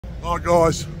Alright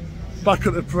guys, back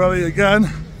at the Pirelli again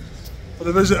for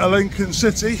the visit to Lincoln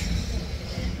City.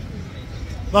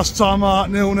 Last time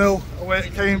out 0-0 away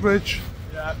at Cambridge.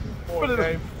 Yeah, boring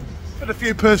game. Been a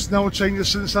few personnel changes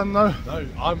since then though. No,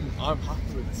 I'm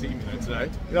happy with the team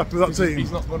today. You happy with that team?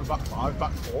 He's not gone back 5,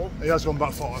 back 4. He has gone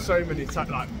back 5. So many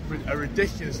like a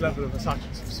ridiculous level of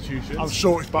attacking substitutions. I'm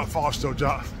sure it's back 5 still,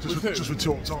 Jack. Just with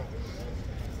 2 up top.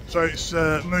 So it's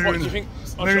Moon,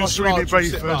 Sweeney,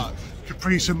 Brayford,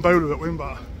 Caprice and Bowler at wing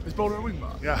back. Is Bowler at wing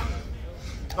back? Yeah.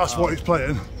 That's what he's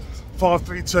playing.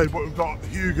 5-3-2, but we've got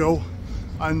Hugo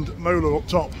and Mola up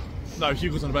top. No,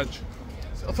 Hugo's on the bench.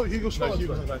 I thought Hugo started. No,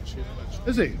 Hugo's on the bench.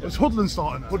 Is he? It's Hudlin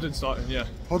starting. Hudlin starting, yeah.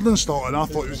 Hudlin starting. I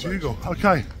thought it was Hugo.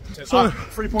 Okay. So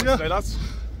 3 points today, lads.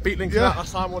 Beat Lincoln out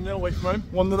last time 1-0 away from home.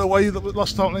 1-0 away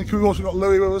last time Lincoln. We've also got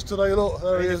Louis with us today. Look,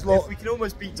 there he is. Look. If we can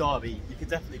almost beat Derby, you could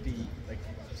definitely beat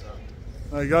Lincoln. So.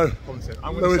 There you go.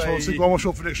 Louis, what's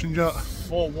your prediction, Jack?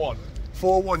 4-1.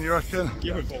 4-1, you reckon?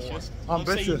 Yeah, ambitious.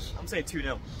 Ambitious. I'm saying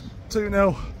 2-0.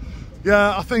 2-0.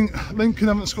 Yeah, I think Lincoln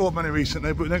haven't scored many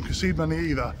recently, but they don't concede many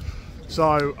either.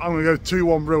 So I'm going to go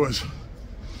 2-1 Brewers.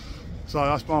 So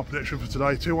that's my prediction for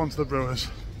today. 2-1 to the Brewers.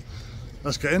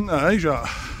 Let's get in there, eh, Jack?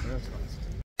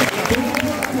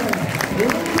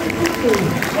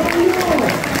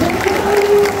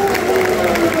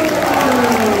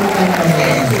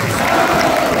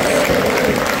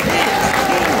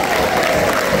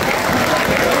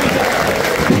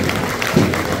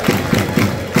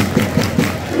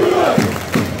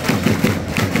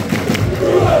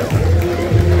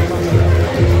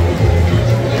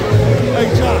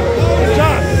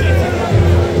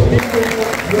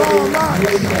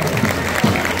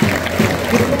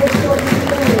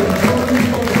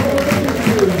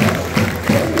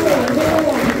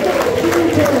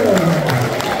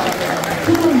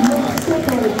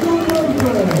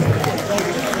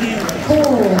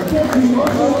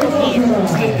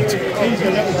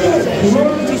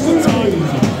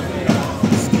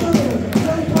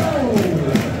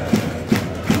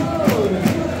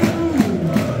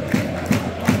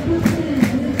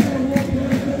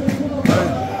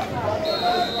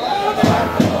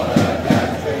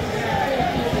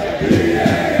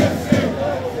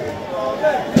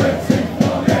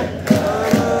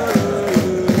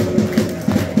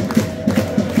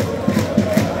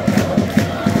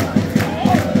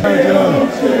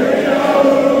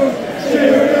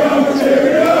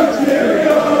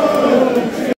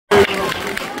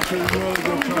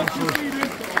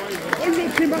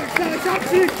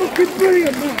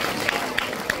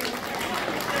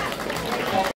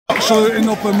 Absolutely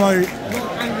nothing, mate.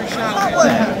 Angry shout. What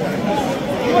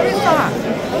is that?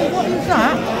 What is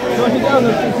that? Do you want to get down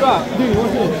and pick up? Do you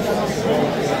want to?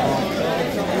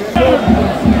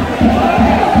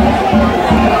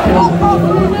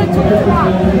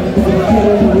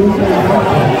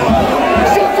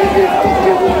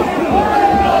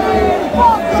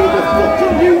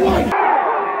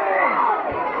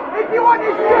 If you want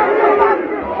your shit, you have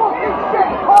to fucking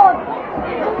shit on.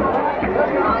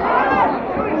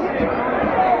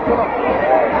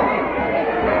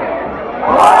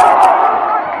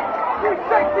 You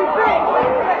sexy bitch!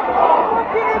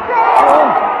 Fucking down!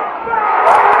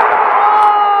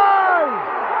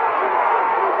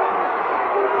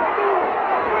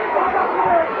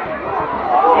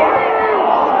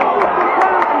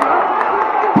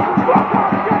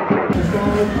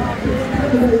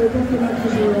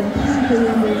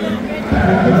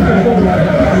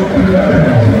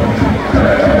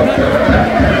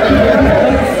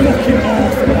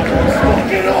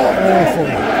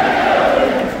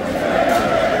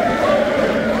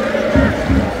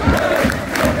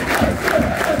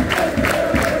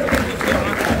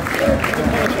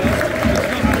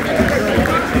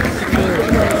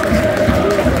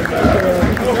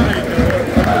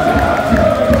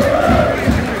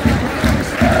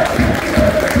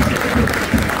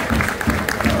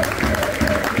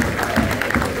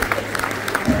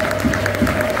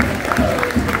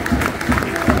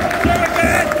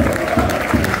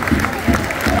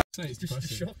 It's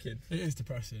shocking. It is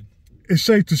depressing. It's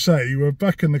safe to say we're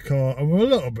back in the car and we're a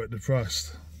little bit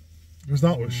depressed because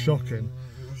that was shocking.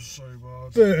 It was so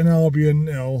bad. Burton Albion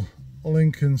 0,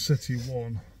 Lincoln City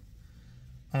 1,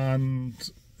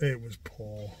 and it was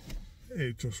poor.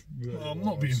 It just really well, I'm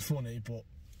not being funny, but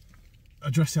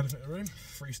address the elephant in the room.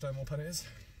 3 Stonewall penalties.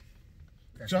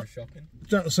 Jack's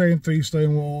saying 3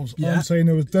 Stonewalls. Yeah. I'm saying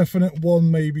there was definite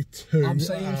 1, maybe 2. I'm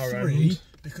saying 3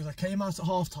 because I came out at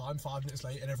half time 5 minutes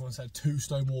late and everyone said 2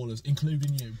 Stonewallers,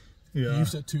 including you. Yeah. You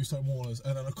said 2 Stonewallers,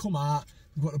 and then I come out,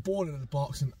 we've got the ball in the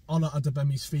box, and Ola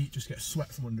Adebemi's feet just get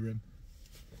swept from under him.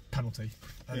 penalty,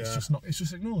 and it's just not. It's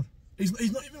just ignored.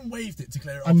 He's not even waved it to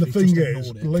clear it off. And the thing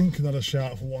is, Lincoln had a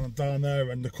shout for one down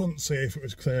there, and they couldn't see if it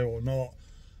was clear or not.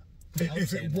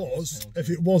 If it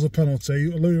was a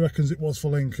penalty, Louis reckons it was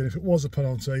for Lincoln. If it was a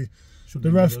penalty,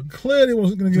 the ref clearly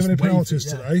wasn't going to give any penalties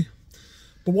today.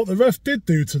 But what the ref did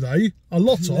do today, a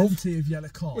lot of yellow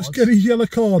cards, was get his yellow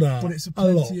card out. But it's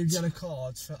plenty of yellow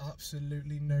cards for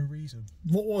absolutely no reason.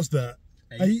 What was that?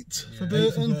 8 for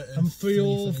Burton and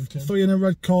 3 and a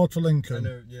red card for Lincoln.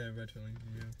 Red for Lincoln.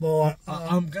 Right,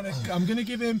 I'm gonna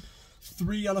give him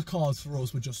 3 yellow cards for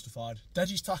us were justified.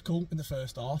 Deji's tackle in the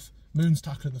first half, Moon's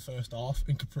tackle in the first half,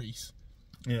 and Caprice.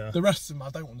 Yeah. The rest of them I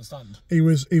don't understand. He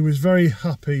was very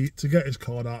happy to get his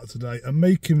card out today and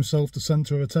make himself the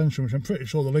centre of attention, which I'm pretty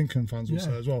sure the Lincoln fans will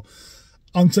say as well.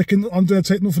 I'm going to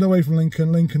take nothing away from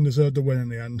Lincoln. Lincoln deserved the win in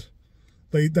the end.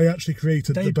 They actually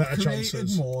created the better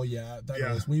chances. More,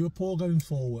 we were poor going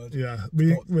forward. Yeah, we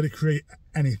didn't really create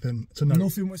anything to know.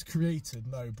 Nothing was created,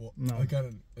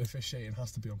 again, officiating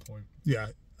has to be on point. Yeah.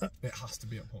 It has to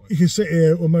be on point. You can sit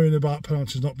here, we're moaning about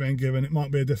penalties not being given. It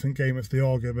might be a different game if they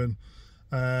are given.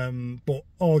 But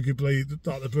arguably,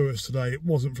 like the Brewers today, it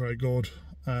wasn't very good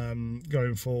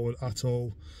going forward at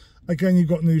all. Again, you've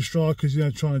got new strikers,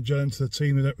 trying to gel into the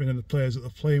team. They don't really know the players that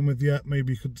they're playing with yet.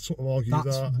 Maybe you could sort of argue that.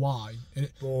 That's why.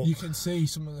 You can see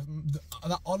some of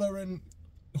that Honor and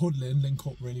Hoodlin link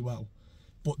up really well.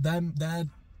 But their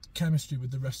chemistry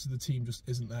with the rest of the team just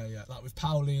isn't there yet. Like with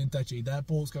Powley and Deji, their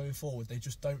balls going forward, they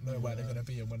just don't know where they're going to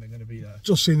be and when they're going to be there.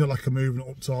 Just seemed like a movement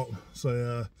up top.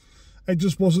 So it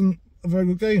just wasn't a very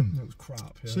good game. It was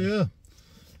crap, So yeah.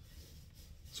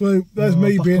 So there's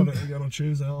me being again on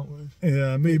Tuesday, aren't we?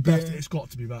 Yeah, it's got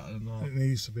to be better than that. It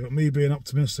needs to be. But me being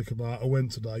optimistic about a win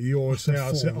today. You always say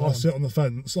I sit on the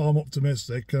fence. I'm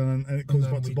optimistic, and it comes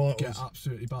back to bite us. Get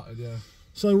absolutely battered, yeah.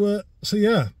 So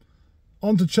yeah,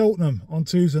 on to Cheltenham on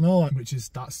Tuesday night,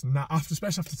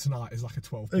 especially after tonight is like a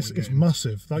 12-point game. It's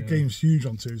massive. That game's huge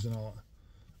on Tuesday night,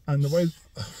 and the way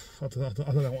I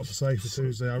don't know what to say for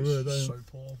Tuesday. I really don't. So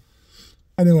poor.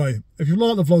 Anyway, if you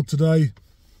like the vlog today,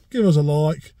 give us a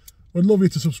like. We'd love you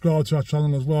to subscribe to our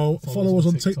channel as well. Follow us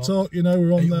on TikTok.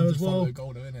 We're on there as well.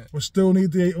 We still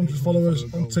need the 800 followers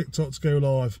on TikTok to go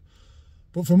live.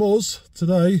 But from us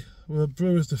today, with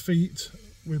Brewers defeat,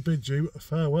 we bid you a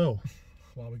farewell.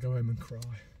 While we go home and cry.